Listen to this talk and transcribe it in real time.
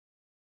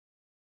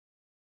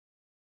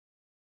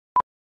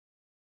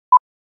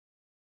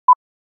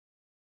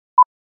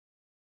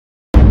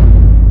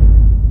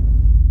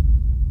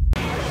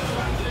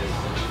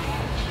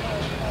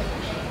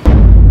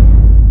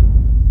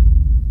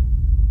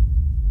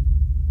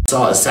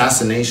Saw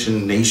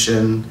Assassination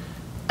Nation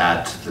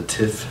at the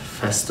TIFF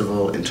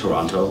Festival in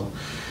Toronto,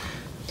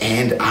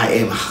 and I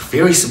am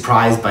very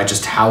surprised by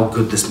just how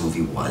good this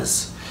movie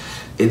was.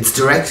 It's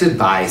directed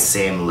by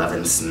Sam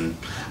Levinson,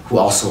 who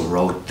also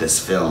wrote this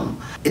film.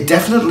 It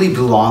definitely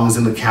belongs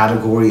in the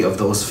category of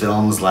those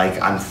films like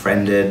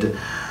Unfriended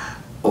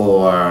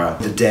or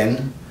The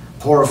Den,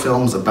 horror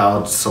films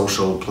about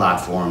social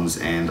platforms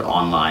and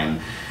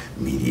online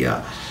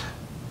media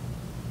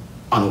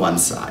on one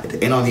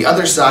side. And on the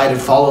other side, it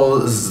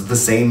follows the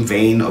same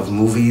vein of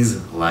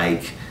movies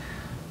like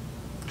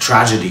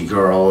Tragedy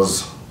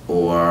Girls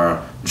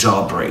or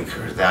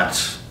Jawbreaker, that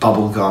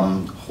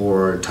bubblegum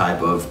horror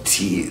type of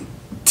teen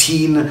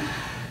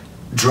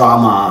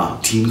drama,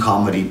 teen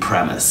comedy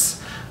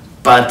premise.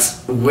 But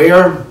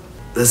where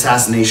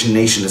Assassination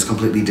Nation is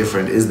completely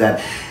different is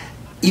that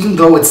even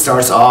though it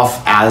starts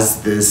off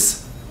as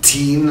this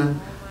teen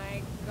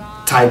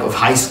type of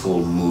high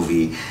school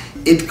movie,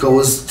 it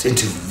goes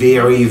into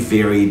very,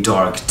 very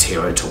dark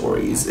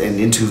territories and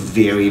into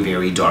very,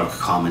 very dark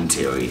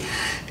commentary.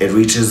 It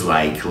reaches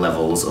like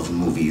levels of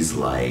movies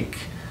like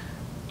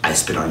I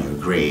Spit on Your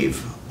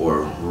Grave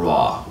or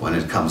Raw when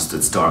it comes to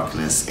its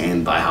darkness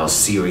and by how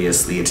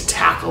seriously it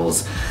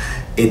tackles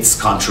its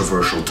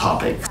controversial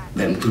topics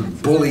that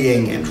include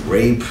bullying and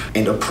rape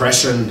and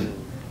oppression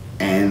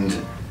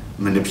and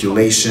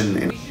manipulation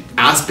and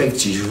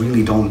aspects you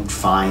really don't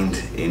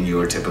find in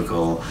your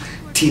typical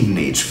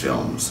teenage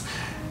films.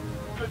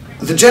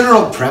 The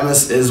general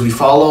premise is we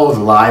follow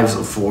the lives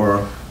of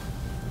 4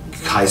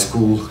 high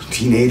school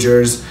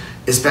teenagers,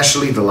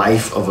 especially the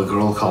life of a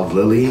girl called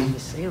Lily,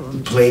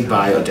 played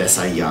by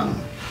Odessa Young.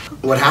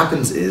 What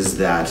happens is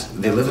that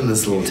they live in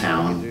this little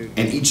town,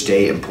 and each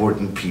day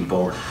important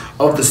people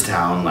of this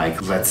town,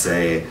 like let's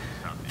say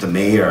the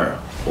mayor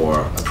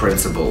or a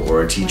principal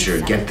or a teacher,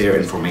 get their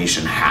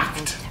information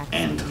hacked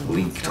and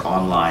leaked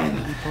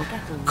online,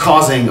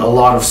 causing a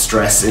lot of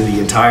stress in the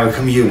entire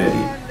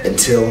community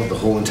until the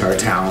whole entire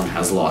town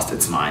has lost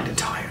its mind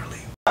entirely.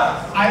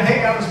 I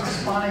think I was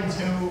responding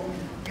to,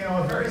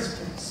 a very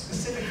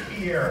specific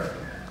fear,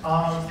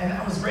 and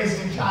I was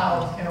raising a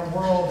child in a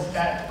world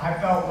that I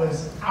felt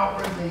was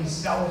outwardly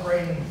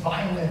celebrating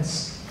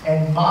violence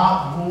and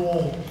mob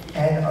rule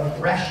and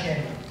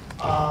aggression,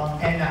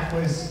 and that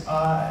was,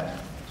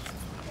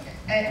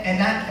 and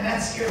that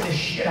scared the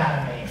shit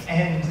out of me.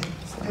 And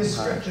this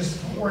script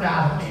just poured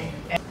out of me.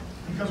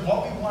 Because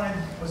what we wanted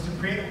was to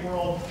create a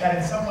world that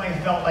in some ways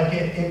felt like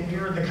it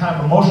mirrored the kind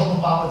of emotional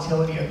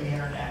volatility of the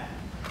internet.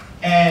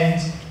 And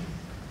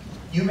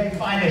you may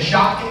find it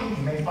shocking,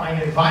 you may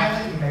find it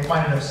violent, you may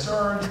find it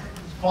absurd,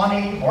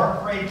 funny,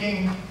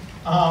 heartbreaking.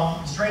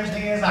 Strange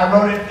thing is, I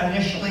wrote it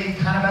initially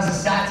kind of as a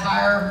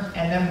satire,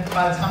 and then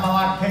by the time I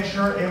locked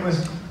picture, it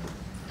was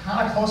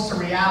kind of close to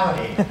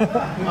reality.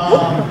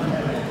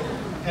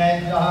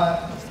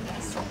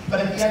 But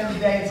at the end of the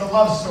day, it's a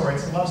love story.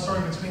 It's a love story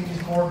between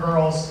these 4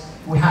 girls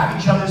who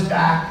have each other's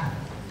back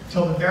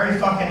till the very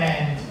fucking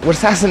end. What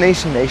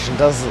Assassination Nation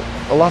does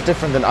a lot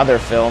different than other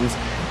films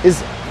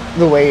is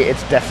the way it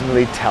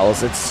definitely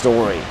tells its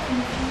story.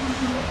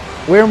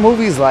 Where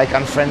movies like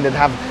Unfriended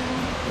have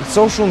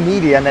social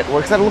media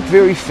networks that look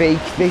very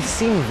fake, they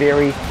seem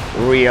very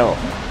real.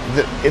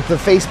 The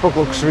Facebook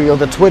looks real,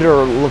 the Twitter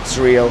looks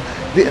real,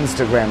 the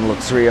Instagram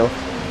looks real.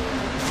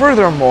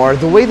 Furthermore,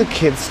 the way the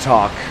kids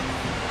talk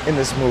in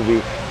this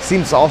movie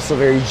seems also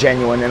very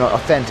genuine and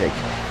authentic.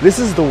 This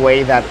is the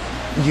way that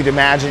you'd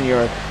imagine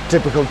your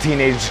typical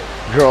teenage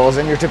girls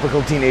and your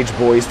typical teenage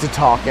boys to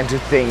talk and to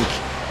think.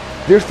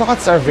 Their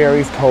thoughts are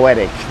very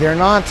poetic. They're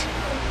not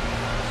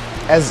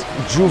as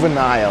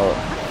juvenile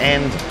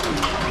and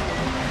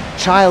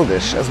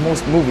childish as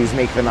most movies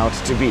make them out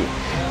to be.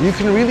 You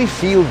can really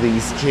feel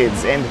these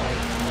kids, and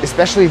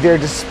especially their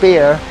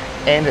despair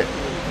and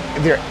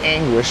their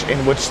anguish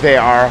in which they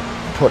are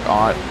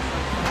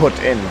put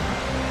in.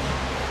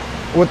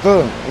 What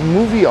the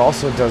movie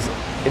also does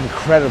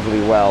incredibly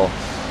well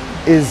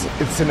is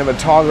its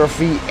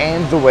cinematography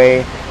and the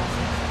way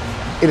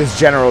it is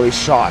generally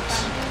shot.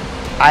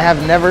 I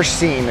have never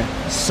seen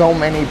so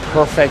many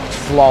perfect,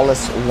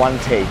 flawless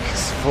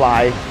one-takes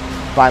fly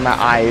by my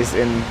eyes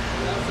in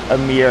a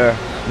mere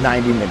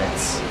 90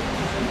 minutes.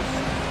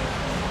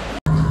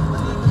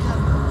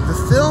 The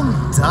film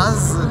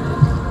does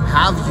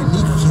have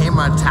unique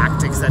camera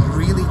tactics that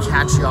really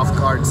catch you off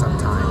guard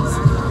sometimes.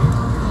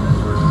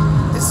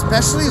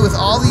 Especially with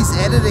all these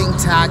editing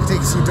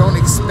tactics you don't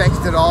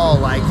expect at all,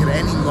 like at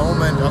any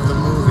moment of the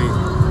movie.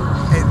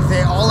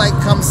 They all like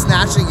come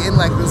snatching in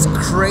like this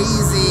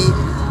crazy,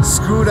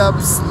 screwed up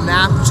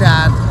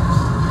Snapchat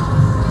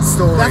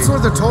story. That's where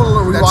the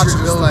total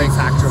rewatchability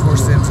factor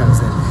comes in.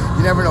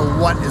 You never know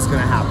what is going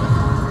to happen,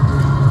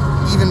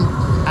 even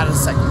at a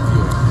second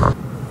viewing.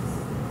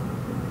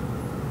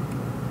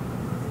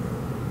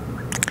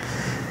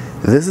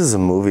 This is a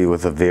movie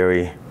with a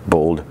very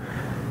bold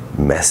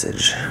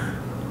message.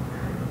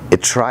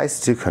 It tries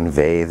to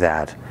convey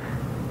that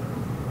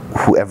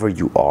whoever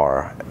you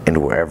are and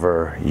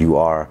wherever you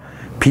are,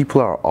 people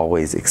are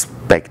always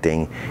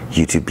expecting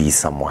you to be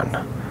someone.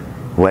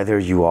 whether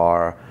you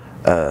are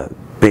a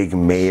big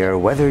mayor,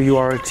 whether you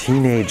are a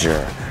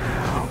teenager,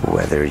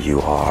 whether you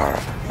are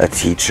a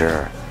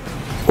teacher,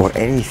 or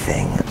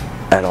anything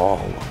at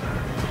all.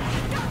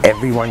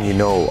 Everyone you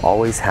know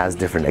always has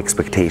different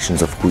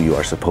expectations of who you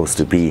are supposed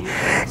to be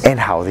and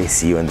how they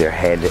see you in their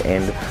head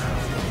and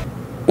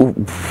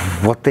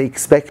what they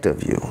expect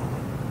of you.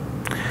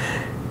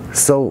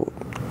 So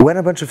when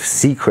a bunch of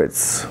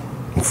secrets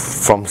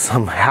from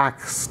some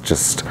hacks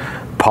just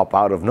pop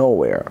out of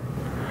nowhere,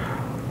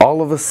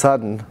 all of a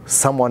sudden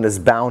someone is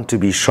bound to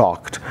be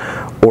shocked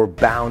or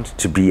bound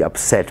to be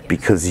upset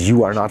because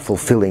you are not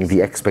fulfilling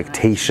the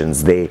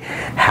expectations they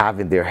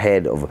have in their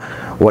head of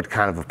what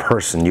kind of a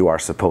person you are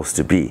supposed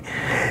to be.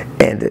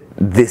 And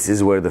this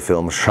is where the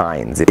film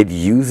shines. It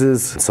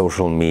uses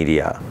social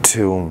media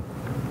to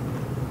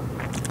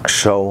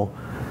show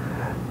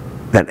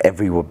that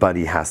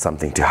everybody has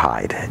something to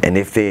hide, and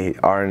if they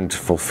aren't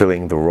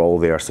fulfilling the role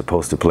they are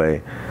supposed to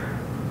play,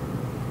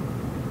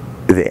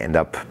 they end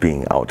up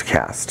being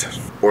outcast.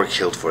 Or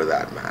killed for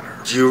that matter.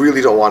 You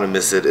really don't want to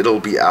miss it. It'll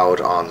be out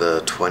on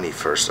the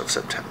 21st of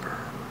September.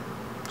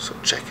 So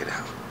check it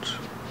out.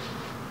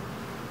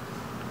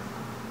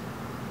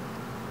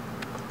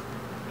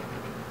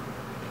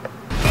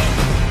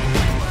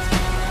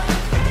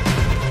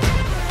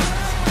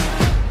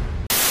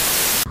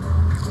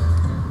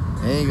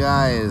 Hey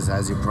guys,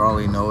 as you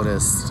probably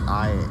noticed,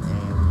 I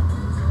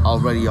am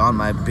already on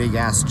my big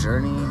ass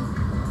journey,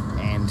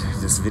 and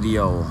this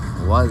video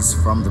was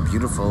from the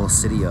beautiful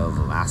city of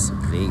Las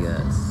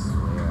Vegas,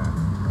 where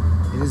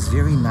it is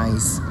very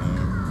nice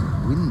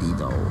and windy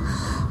though.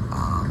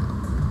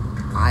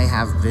 I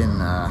have been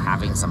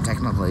having some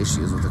technical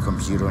issues with the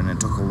computer, and it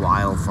took a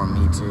while for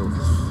me to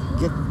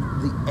get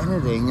the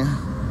editing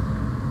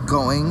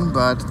going,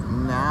 but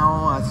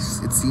now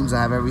it seems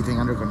I have everything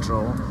under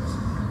control.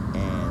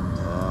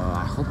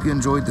 Hope you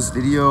enjoyed this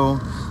video.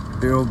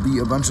 There will be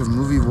a bunch of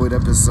Movie Void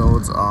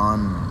episodes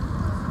on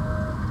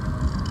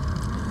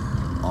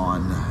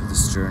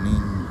this journey.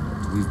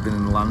 We've been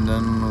in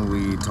London.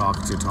 We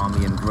talked to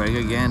Tommy and Greg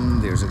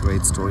again. There's a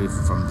great story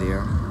from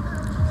there.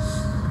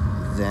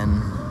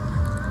 Then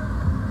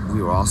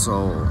we were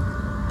also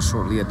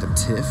shortly at the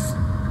TIFF,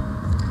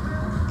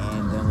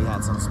 and then we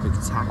had some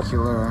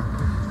spectacular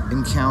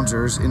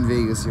encounters in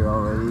Vegas here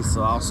already.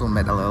 So I also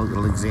met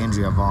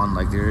Alexandria Vaughn.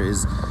 Like, there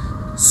is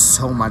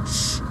so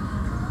much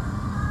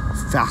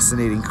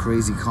fascinating,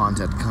 crazy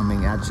content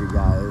coming at you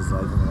guys,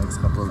 like, in the next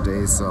couple of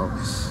days, so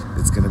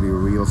it's gonna be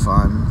real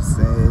fun.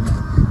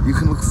 And you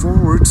can look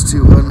forward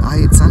to an I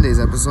Hate Sundays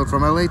episode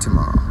from LA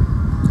tomorrow.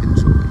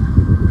 Enjoy.